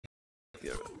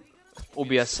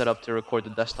OBS set up to record the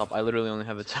desktop. I literally only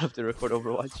have it set up to record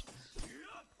Overwatch.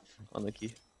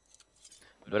 Unlucky.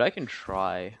 But I can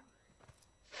try.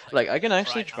 Like, I can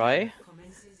actually try.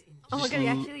 Oh my god, you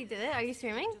actually did it? Are you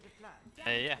streaming?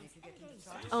 Yeah.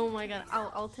 Oh my god,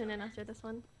 I'll tune in after this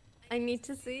one. I need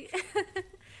to see.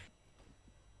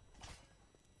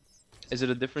 Is it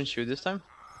a different shoe this time?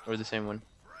 Or the same one?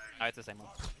 Oh, it's the same one.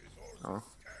 Oh.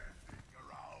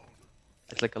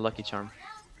 It's like a lucky charm.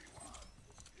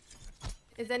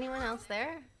 Is anyone else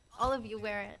there? All of you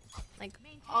wear it. Like,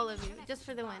 all of you. Just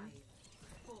for the win.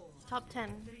 Top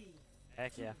 10.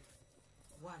 Heck yeah.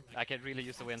 I could really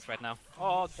use the wins right now.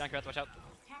 Oh, Junkrat, watch out.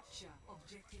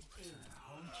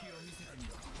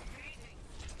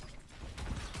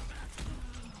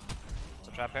 It's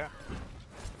a trap here.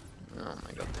 Oh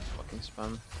my god, this fucking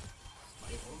spam.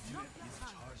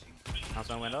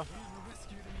 Hanzo in window.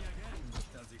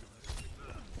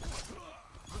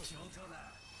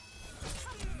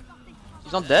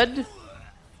 He's not dead?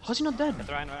 How's he not dead? Get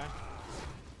the Ryan, Ryan.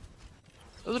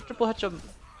 That was a triple headshot.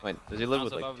 Wait, does he live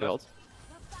with Hanzo like above 2 health? left.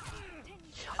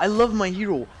 I love my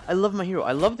hero. I love my hero.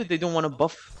 I love that they don't want to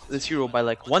buff this hero by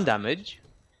like 1 damage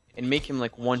and make him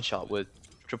like 1 shot with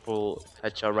triple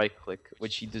headshot right click,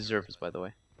 which he deserves, by the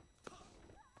way.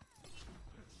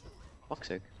 Fuck's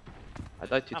sake. I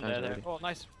died 2 I'm times there. already. Oh,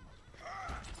 nice.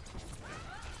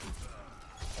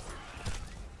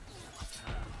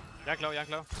 Yank low, yank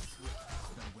low.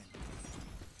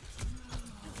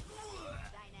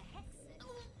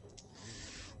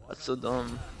 That's so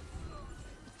dumb.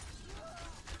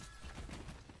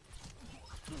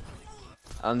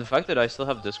 And the fact that I still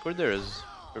have Discord there is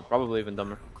probably even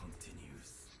dumber.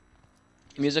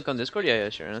 Music on Discord? Yeah,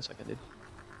 sure, in a second, dude.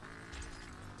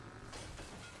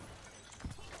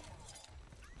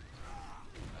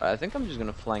 I think I'm just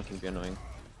gonna flank and be annoying.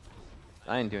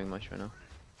 I ain't doing much right now.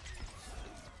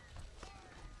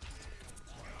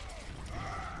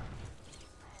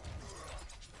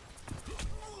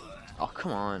 Oh,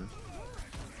 come on.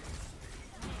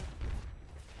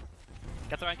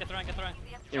 Get the Ryan, get the Ryan, get the Ryan.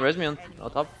 You res me on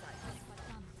top.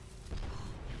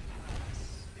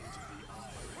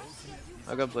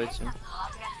 I got blades soon.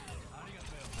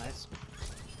 Nice.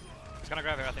 He's gonna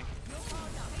grab here, I think.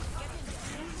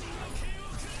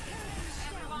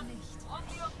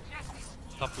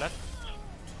 Top left.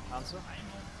 Hanzo.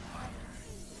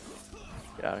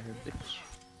 Get out of here, bitch.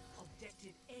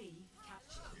 Objective A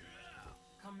captured.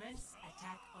 Commence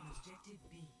attack on objective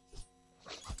B.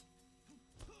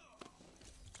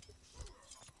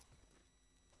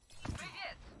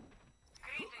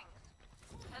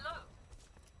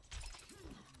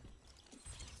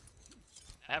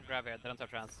 I have grab here, they don't have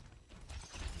trans.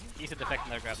 Easy defect in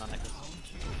their grab now,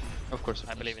 Necros. Of course.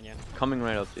 I believe in you. Coming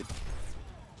right up, dude.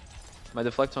 My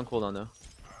deflect's on cooldown though.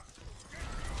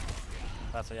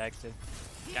 That's a yikes, dude.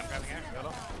 Camp grabbing here,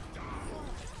 YOLO.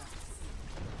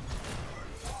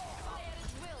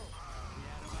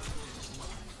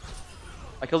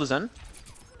 I killed the Zen.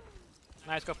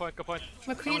 Nice, go point, go point.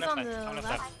 McCree's on the Someone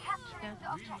left. Yeah.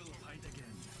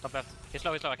 Top left. He's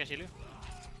low, I can shield you.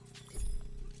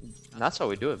 And that's how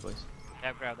we do it, boys. They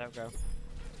have grab, they have grab.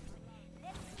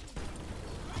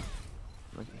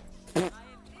 Okay.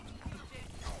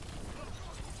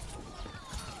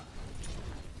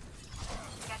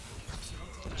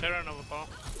 Sharon over ball.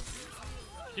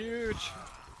 Huge!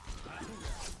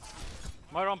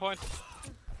 Moira on point.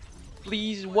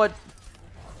 Please, what?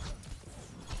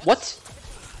 What?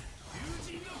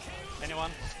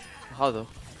 Anyone? How though?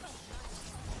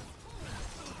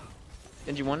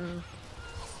 Genji 1?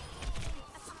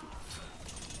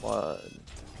 What?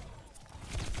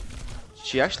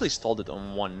 She actually stalled it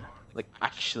on 1. Like,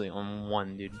 actually on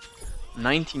 1, dude.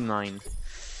 99.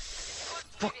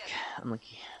 Fuck.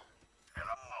 Unlucky.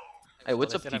 Hey,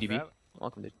 what's up, Still have TDB? grab.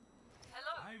 Welcome, dude.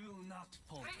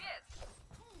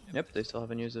 Yep, they still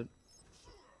haven't used it.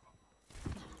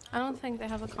 I don't think they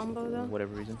have a combo For though.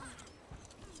 whatever reason.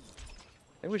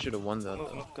 I think we should have won that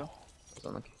though. That was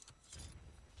unlucky.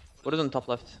 What is on top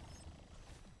left?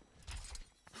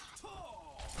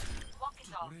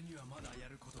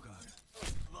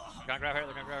 They're gonna grab her,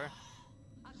 they're gonna grab her.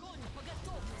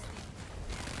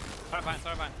 Sorry, fine,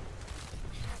 sorry, fine.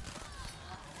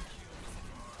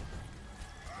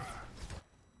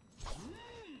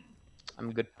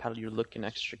 I'm good, pal. You're looking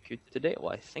extra cute today.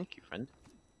 Why, thank you, friend.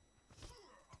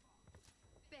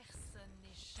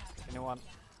 Anyone?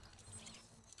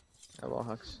 I wall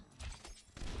hacks.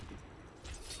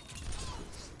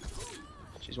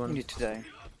 She's one. Need today.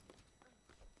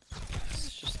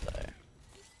 It's just there.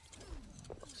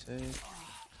 Save.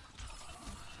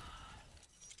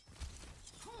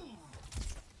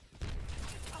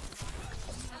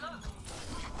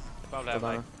 probably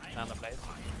have like another place.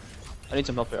 I need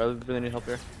some help here. I really need help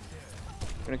here.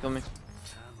 You're gonna kill me.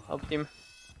 Help team.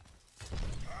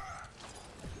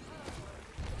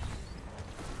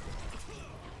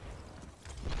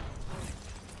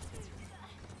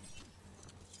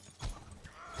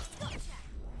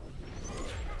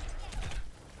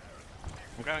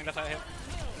 I'm grabbing that side here.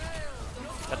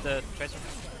 Got the tracer.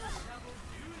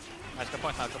 Nice, good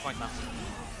point now, good point now.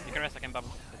 You can rest, I can bubble.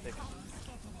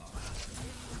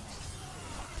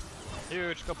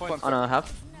 Huge, good point. On a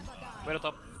half. Way to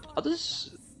top. How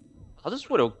does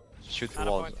Widow shoot through Not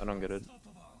a walls? point. I don't get it.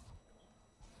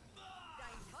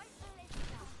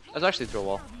 Let's actually throw a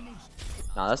wall.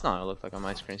 Nah, that's not what it looked like on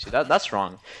my screen. See, that's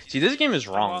wrong. See, this game is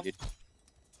wrong, dude.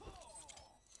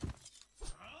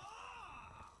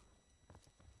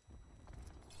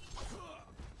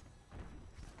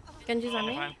 Genji's on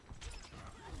me. Fine.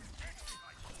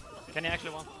 Can you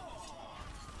actually won?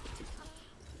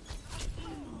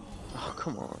 Oh,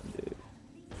 come on, dude.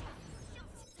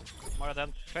 More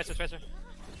dead. Tracer, tracer.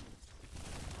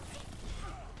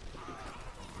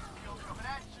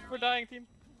 We're dying, team.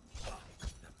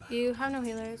 You have no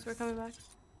healers. We're coming back.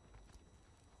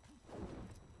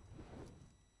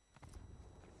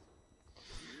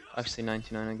 Actually,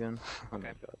 99 again. Oh my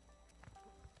Okay. god.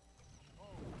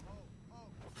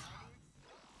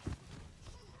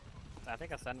 I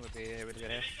think a stun would be really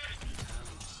good here.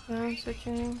 Yeah, I'm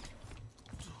switching.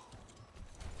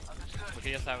 We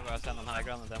could just have a stun on high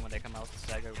ground and then when they come out,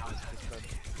 stagger with this bird.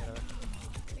 Whatever.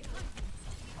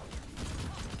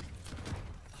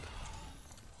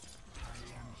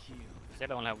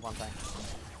 Still only have one tank.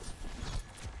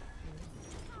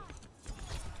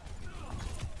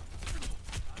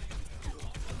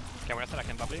 Can we rest it? I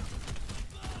can bubbly.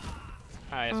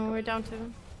 Ah, yes, Oh, go. we're down to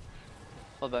him.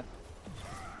 Fall back.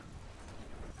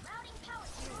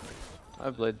 I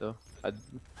played though. I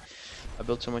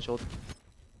built so much ult.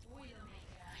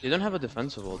 You don't have a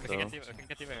defensive ult We though. can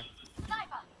get you here.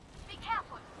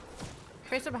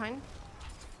 Tracer behind.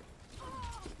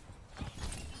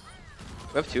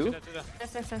 We have two? Do that.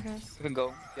 Yes, yes, yes, yes. You can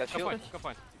go. Yeah, Go shield. point, go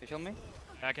point. You shield me?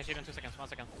 I can shoot in 2 seconds, 1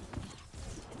 second.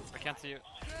 I can't see you.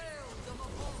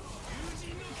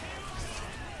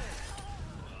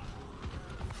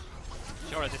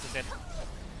 Sure, this is it.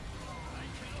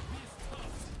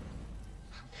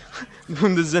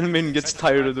 When the Zen main gets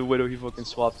tired of the Widow, he fucking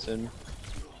swaps in.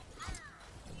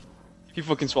 He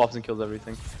fucking swaps and kills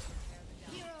everything.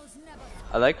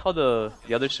 I like how the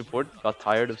other support got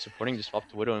tired of supporting, just swapped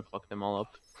to Widow and fucked them all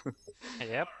up.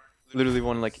 Yep. Literally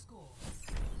won like...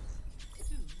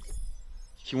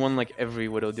 He won like every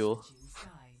Widow duel.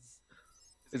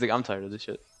 He's like, I'm tired of this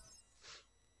shit.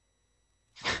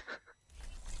 Prepare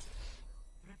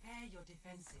your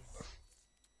defenses.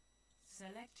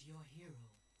 Select your hero.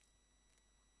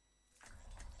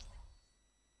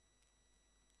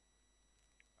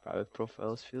 Private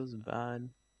profiles feels bad.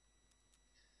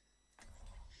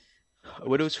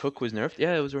 Widow's hook was nerfed?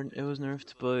 Yeah, it was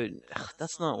nerfed, but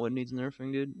that's not what needs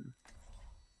nerfing, dude.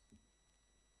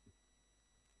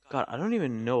 God, I don't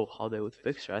even know how they would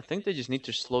fix her. I think they just need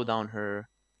to slow down her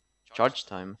charge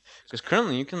time. Because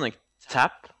currently you can like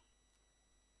tap.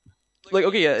 Like,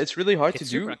 okay, yeah, it's really hard It's to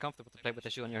super do, uncomfortable to play with the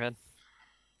shoe on your head.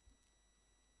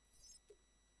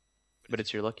 but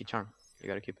it's your lucky charm. You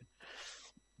gotta keep it.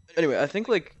 Anyway, I think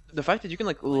like the fact that you can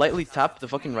like lightly tap the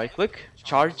fucking right click,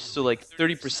 charge to like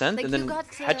 30%, Like, and you then got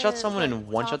to, headshot someone like, and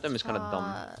one shot top, them is kind of dumb.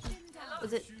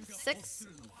 Was it 6,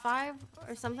 5,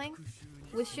 or something?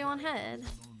 With shoe on head.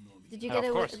 Did you Oh, get of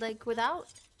it course. like without?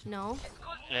 No.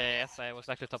 Yes, I was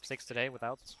actually top 6 today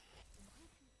without.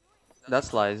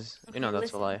 That's lies. You know Okay,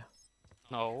 that's a listen. lie.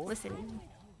 No. Listen,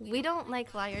 we don't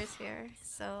like liars here,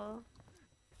 so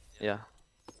Yeah.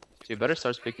 So you better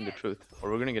start speaking the truth,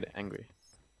 or we're gonna get angry.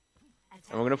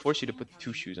 And we're gonna force you to put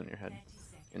 2 shoes on your head.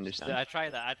 You understand? Yeah, I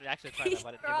tried that. I actually tried he that,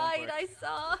 but it won't cried. work. I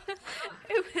saw.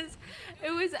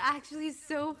 It was actually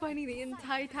so funny the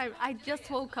entire time. I just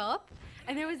woke up,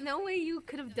 and there was no way you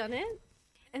could have done it,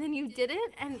 and then you did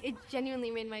it, and it genuinely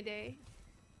made my day.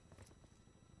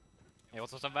 It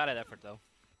was also a valid effort though.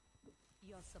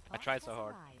 I tried so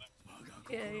hard.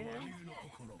 Yeah, yeah.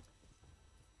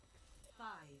 5,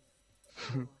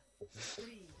 4,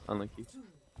 3, Unlucky. 2,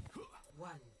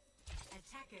 1.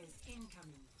 Attackers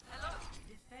incoming.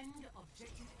 Defend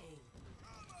objective A.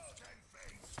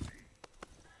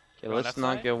 Okay, Well, let's that's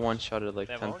not fine. get one shotted like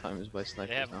They have 10 ult. times by They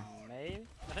snipers have now. May,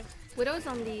 I think. Widow's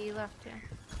on the left, yeah.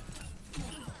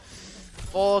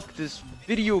 Fuck this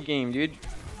video game, dude.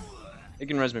 You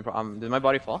can res me. Did my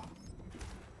body fall?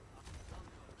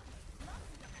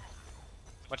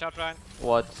 Watch out, Ryan.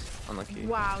 What? Unlucky.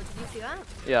 Wow, did you see that?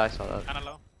 Yeah, I saw that. Kinda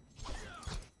low.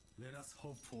 Let us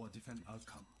hope for a different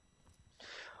outcome.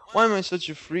 Why am I such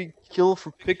a free kill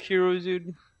for pick heroes,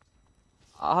 dude?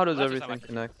 How does Well, that's just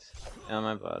everything unlucky. connect? Yeah,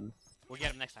 my bad. We'll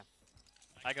get him next time.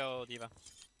 I go Diva.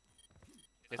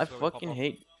 This I is where we pop fucking off.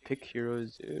 hate pick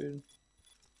heroes, dude.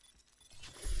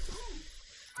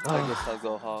 I guess I'll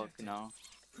go hog now.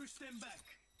 Push them back.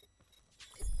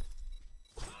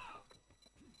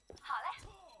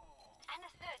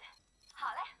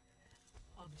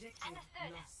 Objective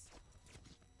lost.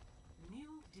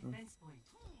 New defense point.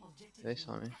 Objective They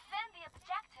saw me.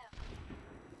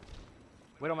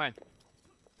 We don't mind.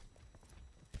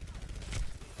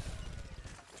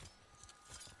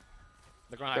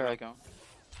 They're going high There I ground. go.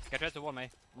 Get ready to wall, May.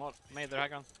 May, they're high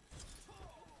ground.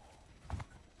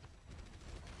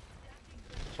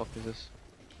 Fuck is this?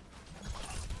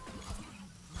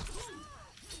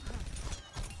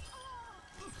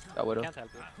 That widow. Can't help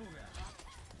you.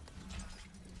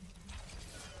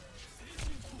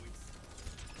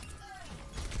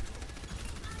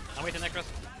 I'm waiting, Necros.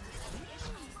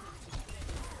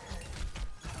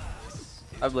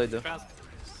 I blade though. Trans.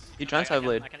 He trans, I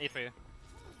blade. I can eat for you.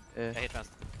 Yeah. I hate trans.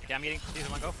 Okay, I'm eating.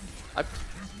 Season 1, go. I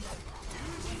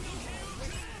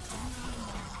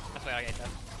That's why I ate that.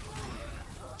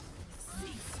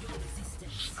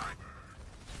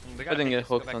 We I gotta didn't take get this,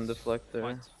 go hooked back on deflect there.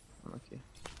 point. Unlucky.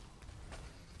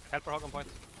 Help for hog on point.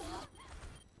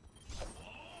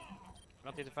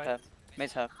 Not need to fight. Half.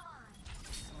 Mace half.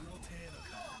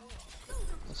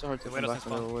 It's so hard to The come widow's back in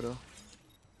from the spawn. widow.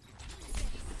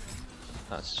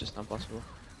 That's just not possible.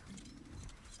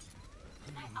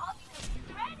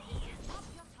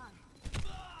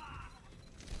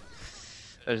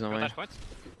 There's no Go way. dash point.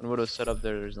 When widow's set up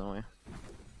there, there's no way.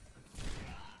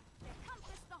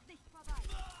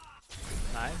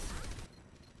 Nice.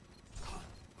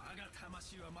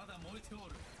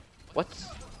 What?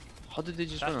 How did they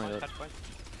just Dash run point, like that? dash point.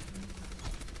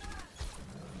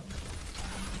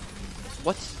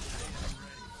 What?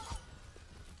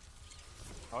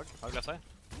 Hog left side.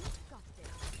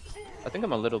 I think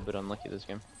I'm a little bit unlucky this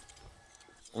game.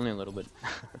 Only a little bit.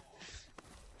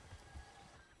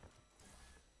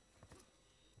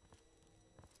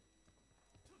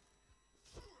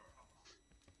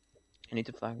 I need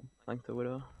to flank the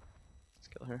widow. Let's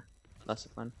kill her. That's the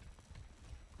plan.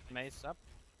 Mace up.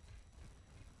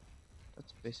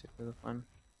 That's basically the plan.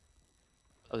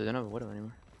 Oh, they don't have a widow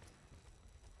anymore.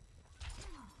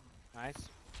 Nice.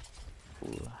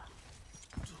 Ooh.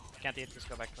 Can't eat, just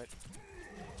go back, wait.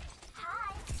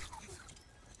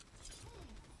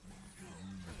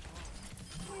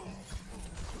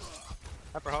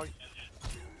 Upper hog.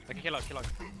 Okay, kill hog.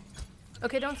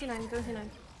 Okay, don't see 9, don't see 9.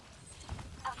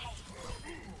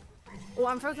 Oh,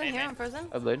 I'm frozen Hey, here, man. I'm frozen.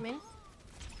 I blade. Main.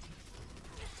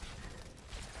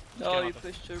 No, him you up.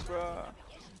 pushed her, bro.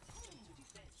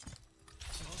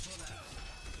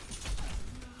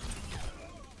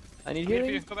 I need I'm here for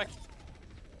you, healing. go back.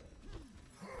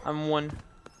 I'm one.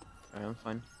 Alright, I'm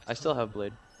fine. I still have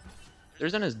blade. Their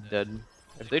Zen is dead.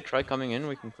 If they try coming in,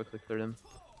 we can quickly clear them.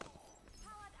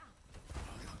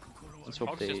 Let's hope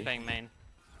Hog's they... just playing main.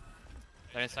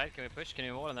 They're inside, can we push? Can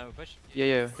you wall and then we push?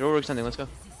 Yeah, they're overextending, let's go.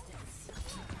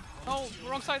 Oh,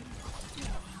 wrong side!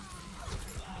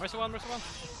 Where's the one?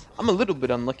 I'm a little bit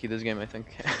unlucky this game, I think.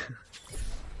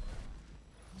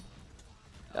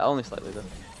 Yeah, only slightly though.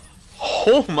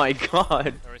 Oh my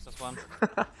god! There is just one.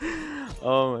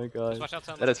 Oh my god. watch out,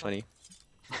 son, That is watch funny.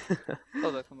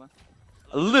 Go back, come back.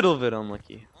 A little bit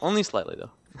unlucky. Only slightly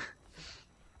though.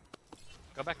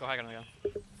 Go back, go high ground again.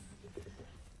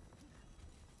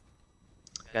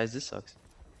 Guys, this sucks.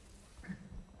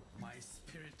 My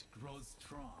spirit grows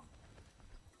strong.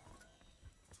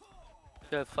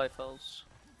 You have 5 Ls.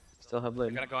 Still have They're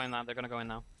blade. gonna go in now, they're gonna go in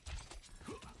now.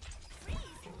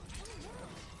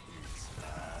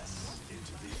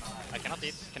 I cannot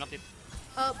eat.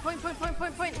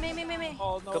 Point. May.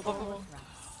 Oh no, Go.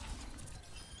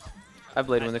 I have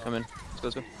blade when they come in.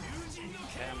 Let's go.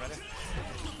 Okay, I'm ready.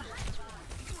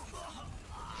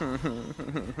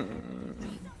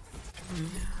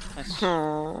 Nice.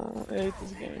 Oh, I hate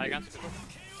this game. High dude. ground.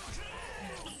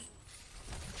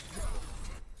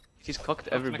 He's cocked Go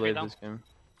to every McCree blade down. this game.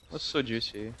 That's so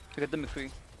juicy. I got the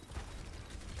McCree.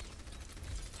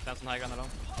 Stands on high ground alone.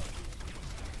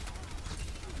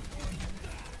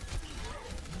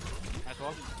 Nice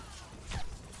wall.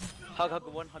 Hug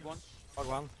one. Hog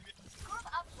one.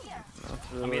 Not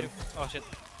I'm really. eating. Oh shit.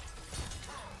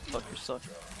 Fuck, you suck.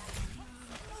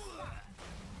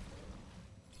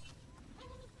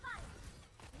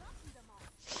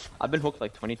 I've been hooked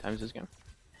like 20 times this game.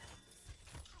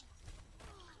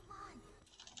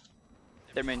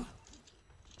 They're main.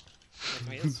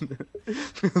 Meals.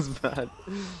 Feels bad.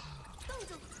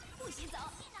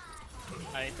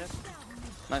 I ate it.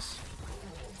 Nice.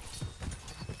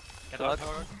 Get Good luck.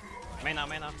 out. Main now,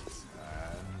 main now.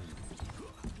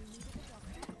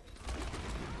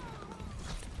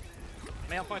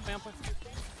 Main on point, main on point.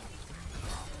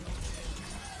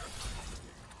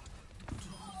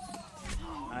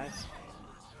 Nice.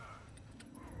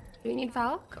 Do we need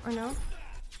Valk or no?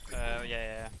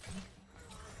 Yeah.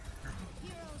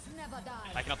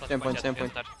 I cannot touch Same the point, yet, same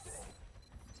because point. touch.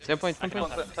 Same point, I same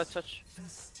point. cannot Touch.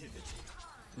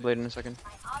 Blade in a second.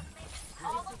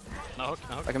 No hook,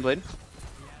 no hook. I can blade.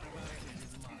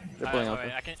 They're pulling wait, out.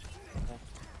 wait, I can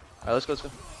Alright, let's go, let's go.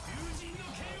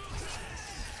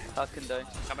 Talk can die.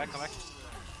 come back, come back.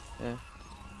 Yeah.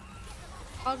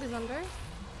 Valk is under.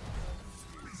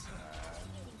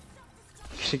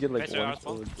 You should get like Tracer, one our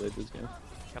spawn. forward blade this game.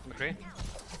 Got the McCree.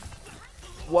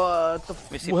 What the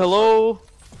We see hello?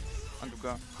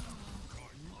 Underground.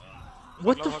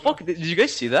 What Go, the go, go. fuck? Did you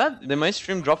guys see that? Did my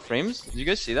stream drop frames? Did you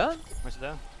guys see that? Where's it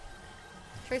there?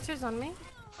 Tracer's on me.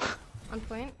 On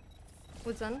point.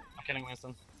 What's on? I'm killing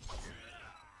Winston.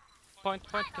 Point,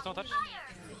 kiss on touch.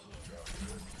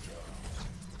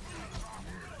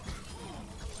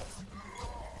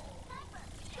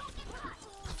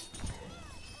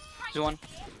 2-1.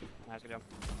 Nice, good job.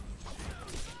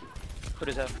 Put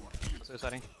his out.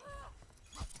 Suiciding.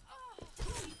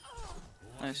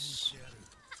 Nice.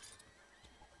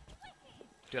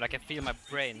 Dude, I can feel my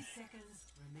brain. Seconds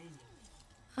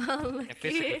remaining. I can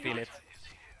physically feel it.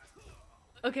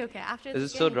 Okay, after Is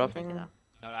this it still game, we can pick dropping? it up.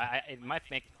 No, it might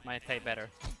make my play better.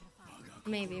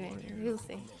 Maybe. We'll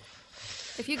see.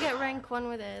 If you get rank 1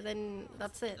 with it, then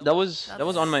that's it. That was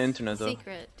That's on my internet though.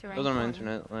 Secret to rank That was on my 1.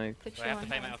 internet. Like Put Do I you have to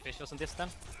on pay my hard. officials on this then?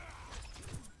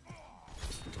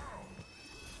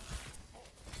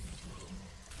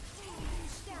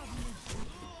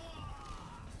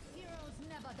 Heroes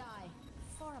never die.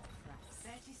 For a price.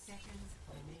 30 seconds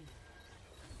remaining.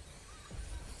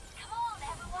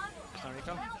 There's no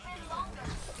recall.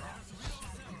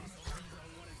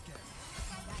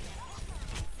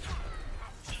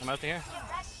 I'm out here.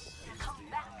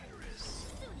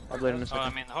 I'll blade in a Oh, I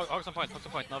second. mean, hog some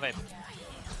point, no vape.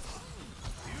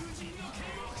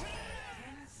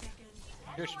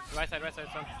 Huge, right side,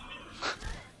 son.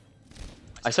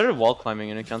 I started wall climbing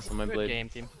and it canceled my Good blade. game,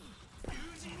 team.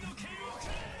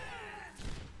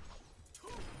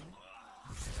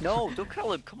 No, don't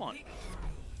kill him. Come on.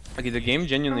 Okay, the game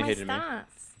genuinely Oh, my hated me. stats.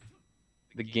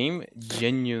 The game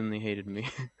genuinely hated me.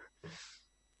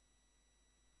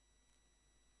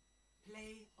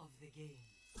 Play of the game.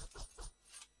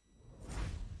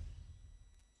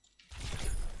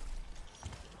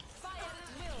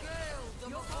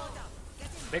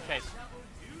 Big face.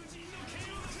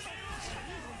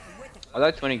 I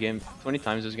died 20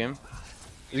 times this game.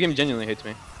 This game genuinely hates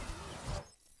me.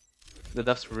 The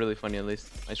death's really funny at least.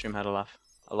 My stream had a laugh.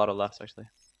 A lot of laughs actually.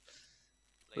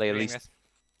 Like at Green, least guys.